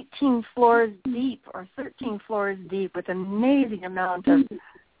that are 18 floors deep or 13 floors deep with an amazing amount of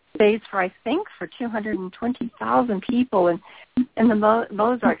space for 220,000 people. And in the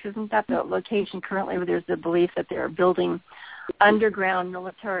Ozarks, isn't that the location currently where there's the belief that they're building underground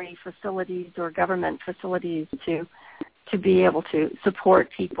military facilities or government facilities to be able to support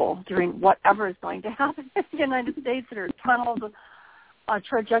people during whatever is going to happen in the United States? There are tunnels, a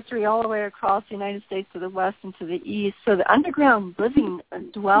trajectory all the way across the United States to the west and to the east. So the underground living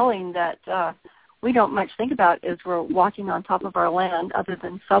dwelling that we don't much think about as we're walking on top of our land other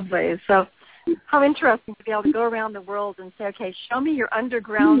than subways. So how interesting to be able to go around the world and say, okay, show me your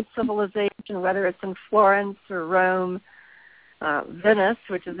underground civilization, whether it's in Florence or Rome, Venice,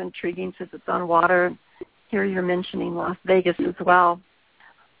 which is intriguing since it's on water. Here you're mentioning Las Vegas as well.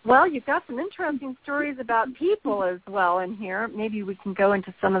 Well, you've got some interesting stories about people as well in here. Maybe we can go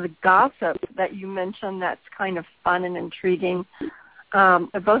into some of the gossip that you mentioned that's kind of fun and intriguing,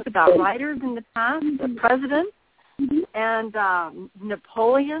 both about writers in the past, the president, and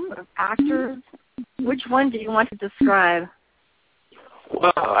Napoleon, actors. Which one do you want to describe?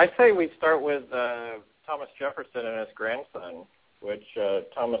 Well, I say we start with Thomas Jefferson and his grandson, which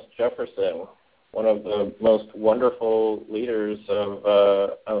Thomas Jefferson, one of the most wonderful leaders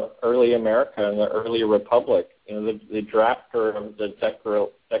of early America and the early republic, the drafter of the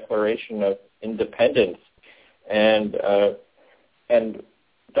Declaration of Independence. And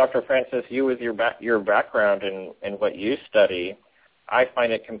Dr. Francis, you with your background and what you study, I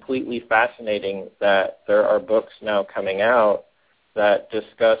find it completely fascinating that there are books now coming out that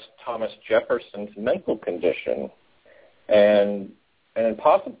discuss Thomas Jefferson's mental condition and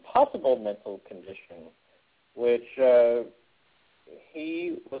possible mental condition, which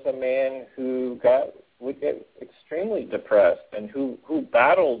he was a man who would get extremely depressed and who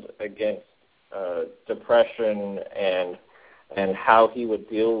battled against depression and how he would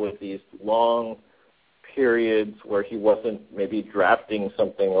deal with these long periods where he wasn't maybe drafting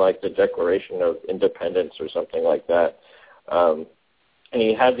something like the Declaration of Independence or something like that. And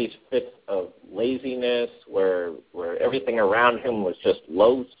he had these fits of laziness where everything around him was just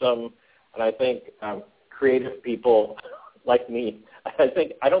loathsome. And I think creative people like me,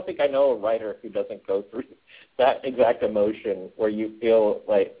 I don't think I know a writer who doesn't go through that exact emotion where you feel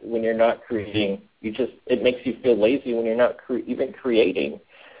like when you're not creating, it makes you feel lazy when you're not even creating.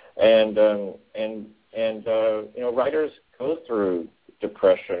 And writers go through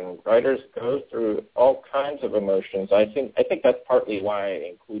depression. Writers go through all kinds of emotions. I think that's partly why I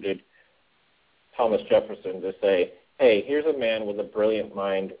included Thomas Jefferson to say, hey, here's a man with a brilliant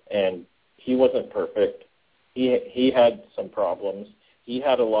mind, and he wasn't perfect. He had some problems. He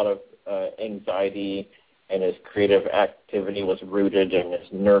had a lot of anxiety, and his creative activity was rooted in his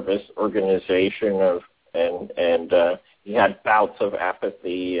nervous organization and he had bouts of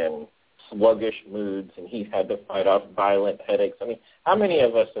apathy and sluggish moods, and he had to fight off violent headaches. I mean, how many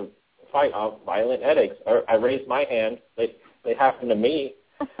of us have fight off violent headaches? I raised my hand. They happen to me.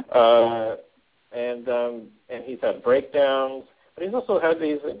 And he's had breakdowns, but he's also had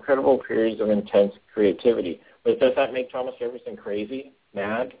these incredible periods of intense creativity. But does that make Thomas Jefferson crazy,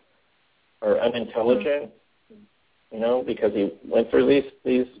 mad, or unintelligent? You know, because he went through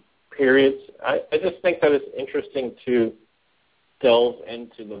these periods. I just think that it's interesting to delve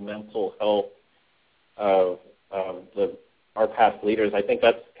into the mental health of our past leaders. I think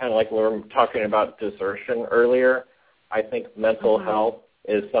that's kind of like we were talking about desertion earlier. I think mental health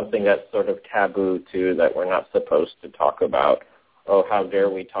is something that's sort of taboo, too, that we're not supposed to talk about. Oh, how dare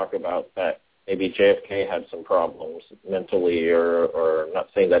we talk about that maybe JFK had some problems mentally, or not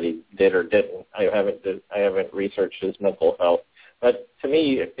saying that he did or didn't. I haven't researched his mental health. But to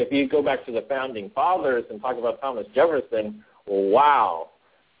me, if you go back to the founding fathers and talk about Thomas Jefferson, wow,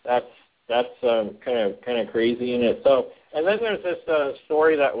 that's kind of crazy in itself. And then there's this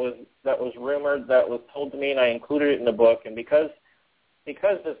story that was rumored, that was told to me, and I included it in the book. And because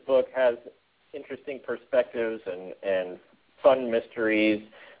this book has interesting perspectives and fun mysteries,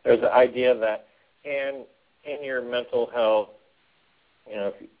 there's the idea that in your mental health, you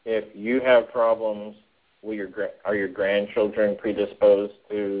know, if you have problems, are your grandchildren predisposed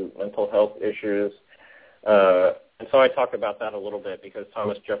to mental health issues? And so I talk about that a little bit, because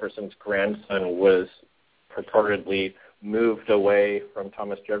Thomas Jefferson's grandson was purportedly moved away from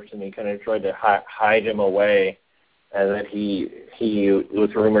Thomas Jefferson. He kind of tried to hide him away, and that he was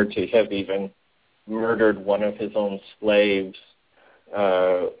rumored to have even murdered one of his own slaves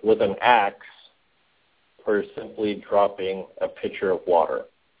with an axe for simply dropping a pitcher of water.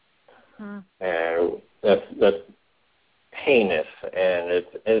 And that's heinous, and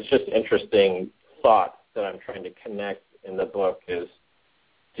it's just interesting thought that I'm trying to connect in the book is,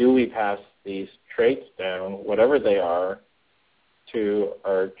 do we pass these traits down, whatever they are, to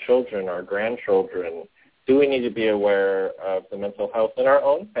our children, our grandchildren? Do we need to be aware of the mental health in our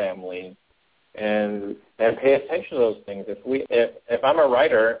own families and pay attention to those things? If I'm a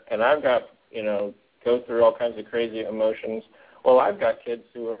writer and I've got, you know, go through all kinds of crazy emotions, well, I've got kids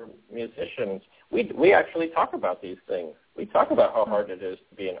who are musicians. We actually talk about these things. We talk about how hard it is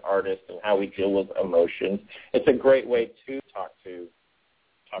to be an artist and how we deal with emotions. It's a great way to talk to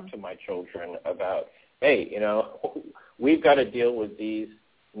my children about, hey, you know, we've got to deal with these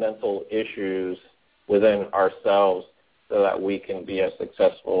mental issues within ourselves so that we can be as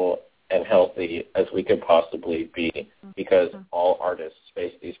successful and healthy as we could possibly be, because all artists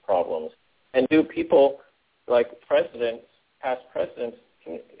face these problems. And do people like presidents, past presidents,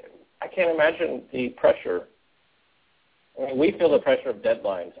 I can't imagine the pressure. I mean, we feel the pressure of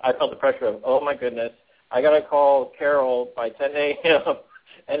deadlines. I felt the pressure of, oh, my goodness, I got to call Carol by 10 a.m.,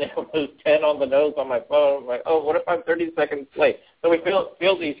 and it was 10 on the nose on my phone. I'm like, oh, what if I'm 30 seconds late? So we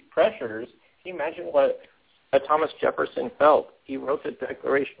feel these pressures. Can you imagine what Thomas Jefferson felt? He wrote the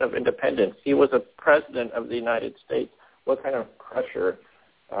Declaration of Independence. He was a president of the United States. What kind of pressure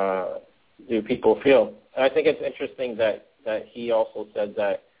do people feel? And I think it's interesting that he also said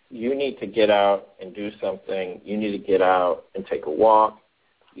that you need to get out and do something. You need to get out and take a walk.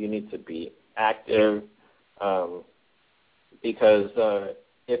 You need to be active, because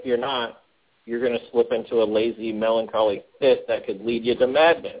if you're not, you're going to slip into a lazy, melancholy fit that could lead you to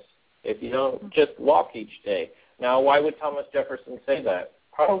madness if you don't just walk each day. Now, why would Thomas Jefferson say that?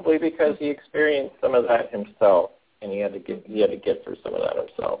 Probably because he experienced some of that himself, and he had to get through some of that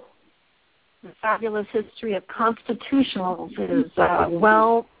himself. The fabulous history of constitutionals is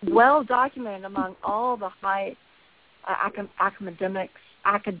well documented among all the high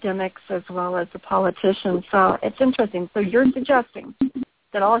academics as well as the politicians. So it's interesting. So you're suggesting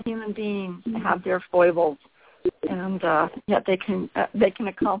that all human beings have their foibles, and yet they can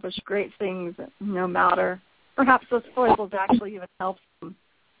accomplish great things no matter. Perhaps those foibles actually even help them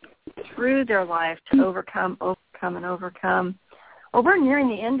through their life to overcome. Well, we're nearing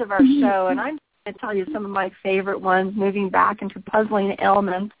the end of our show, and I'm going to tell you some of my favorite ones, moving back into puzzling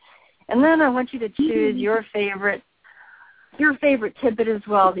elements. And then I want you to choose your favorite tidbit as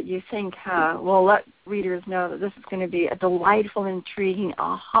well that you think will let readers know that this is going to be a delightful, intriguing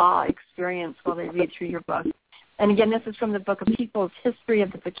aha experience while they read through your book. And again, this is from the book of People's History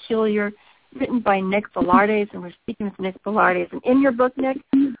of the Peculiar, written by Nick Belardes, and we're speaking with Nick Belardes. And in your book, Nick,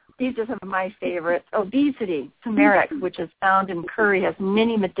 these are some of my favorites. Obesity, turmeric, which is found in curry, has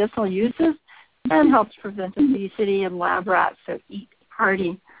many medicinal uses and helps prevent obesity in lab rats. So eat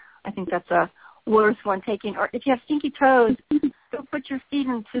hearty. I think that's a worth one taking. Or if you have stinky toes, go put your feet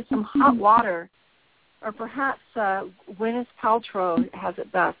into some hot water. Or perhaps Gwyneth Paltrow has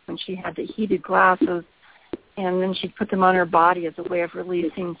it best when she had the heated glasses, and then she'd put them on her body as a way of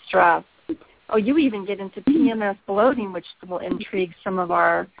releasing stress. Oh, you even get into PMS bloating, which will intrigue some of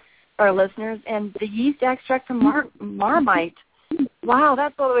our listeners. And the yeast extract from Marmite. Wow,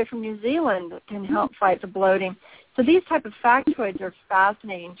 that's all the way from New Zealand that can help fight the bloating. So these type of factoids are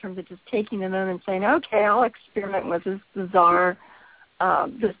fascinating in terms of just taking them in and saying, okay, I'll experiment with this bizarre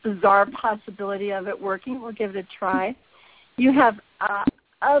possibility of it working. We'll give it a try. You have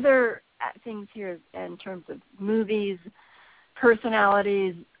other things here in terms of movies,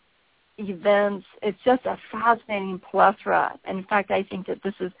 personalities, events. It's just a fascinating plethora. And in fact, I think that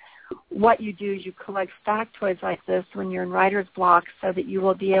this is what you do is you collect factoids like this when you're in writer's block so that you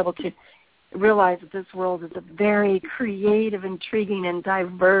will be able to realize that this world is a very creative, intriguing, and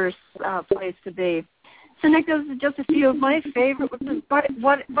diverse place to be. So, Nick, those are just a few of my favorite.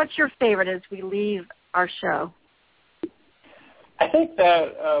 What's your favorite as we leave our show? I think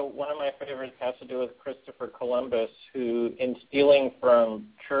that one of my favorites has to do with Christopher Columbus, who, in stealing from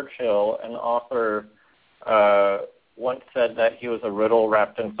Churchill, an author once said that he was a riddle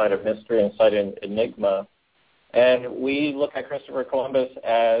wrapped inside a mystery, inside an enigma. And we look at Christopher Columbus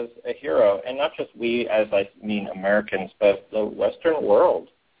as a hero, and not just we, as I mean Americans, but the Western world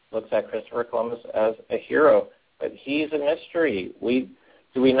looks at Christopher Columbus as a hero. But he's a mystery.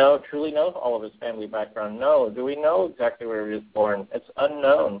 Do we truly know all of his family background? No. Do we know exactly where he was born? It's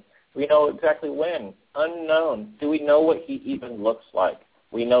unknown. Do we know exactly when? Unknown. Do we know what he even looks like?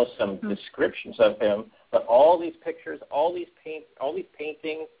 We know some descriptions of him, but all these pictures, all these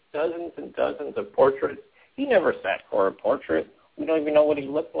paintings, dozens and dozens of portraits, he never sat for a portrait. We don't even know what he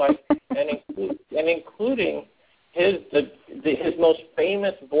looked like, and including his most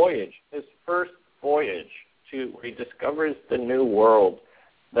famous voyage, his first voyage where he discovers the New World.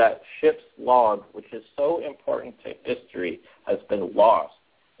 That ship's log, which is so important to history, has been lost.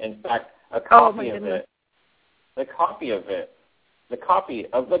 In fact, the copy of the copy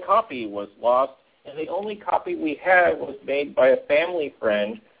was lost, and the only copy we had was made by a family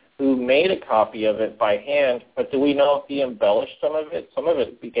friend who made a copy of it by hand. But do we know if he embellished some of it? Some of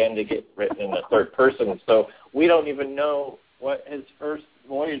it began to get written in the third person, so we don't even know what his first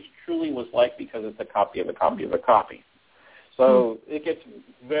voyage truly was like because it's a copy of a copy of a copy. So it gets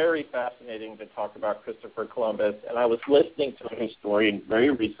very fascinating to talk about Christopher Columbus. And I was listening to a historian very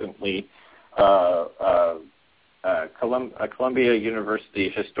recently, a Columbia University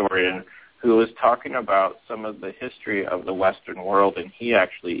historian, who was talking about some of the history of the Western world. And he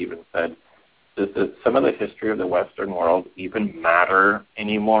actually even said, does some of the history of the Western world even matter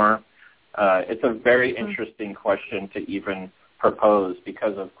anymore? It's a very interesting question to even propose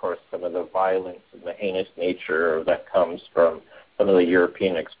because, of course, some of the violence and the heinous nature that comes from some of the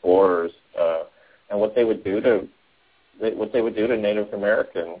European explorers and what they would do to Native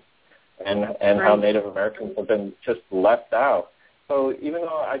Americans and how Native Americans have been just left out. So even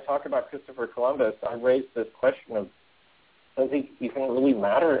though I talk about Christopher Columbus, I raised this question of, does he even really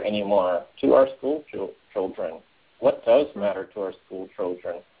matter anymore to our school children? What does matter to our school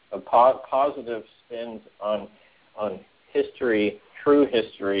children? Positive spins on history, true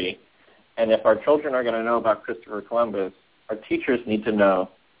history, and if our children are going to know about Christopher Columbus, our teachers need to know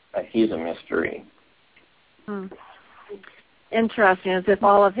that he's a mystery. Interesting, as if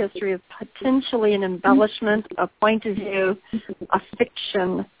all of history is potentially an embellishment, a point of view, a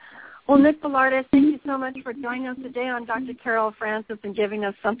fiction. Well, Nick Belardes, thank you so much for joining us today on Dr. Carol Francis and giving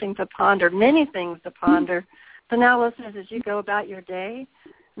us something to ponder, many things to ponder. So now, listeners, as you go about your day,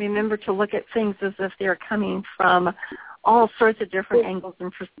 remember to look at things as if they're coming from all sorts of different angles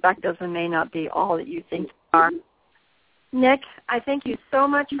and perspectives and may not be all that you think they are. Nick, I thank you so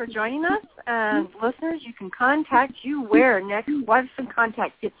much for joining us. And listeners, you can contact you where, Nick? What's some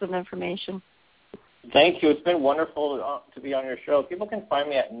contact bits of information? Thank you. It's been wonderful to be on your show. People can find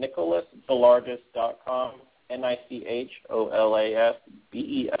me at nicholasbelardes.com, NicholasBelardes.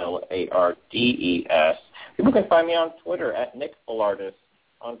 People can find me on Twitter at Nick Belardes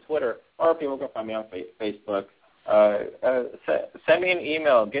on Twitter, or people can find me on Facebook. Send me an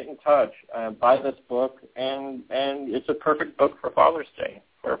email, get in touch, buy this book, and it's a perfect book for Father's Day,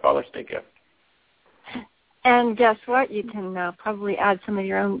 for a Father's Day gift. And guess what? You can probably add some of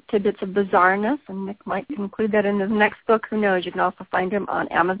your own tidbits of bizarreness, and Nick might include that in his next book. Who knows? You can also find him on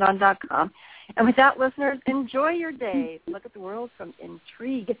Amazon.com. And with that, listeners, enjoy your day. Look at the world from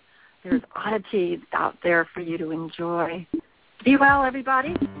intrigue There's oddities out there for you to enjoy. Be well, everybody.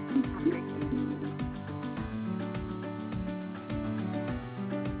 Have a great day.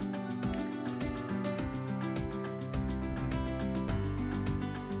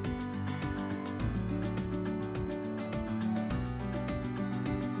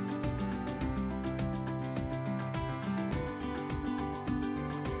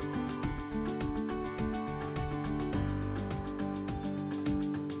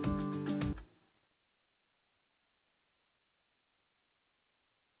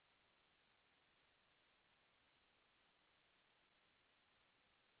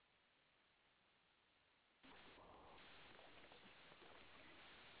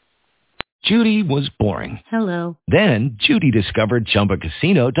 Judy was boring. Hello. Then Judy discovered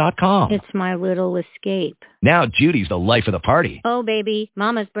ChumbaCasino.com. It's my little escape. Now Judy's the life of the party. Oh, baby,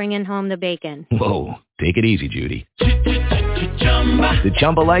 mama's bringing home the bacon. Whoa, take it easy, Judy. The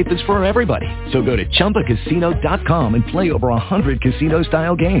Chumba life is for everybody. So go to ChumbaCasino.com and play over 100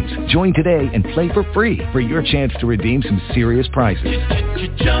 casino-style games. Join today and play for free for your chance to redeem some serious prizes.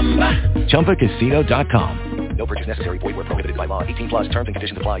 ChumbaCasino.com. No purchase necessary. Void where prohibited by law. 18+ terms and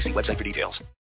conditions apply. See website for details.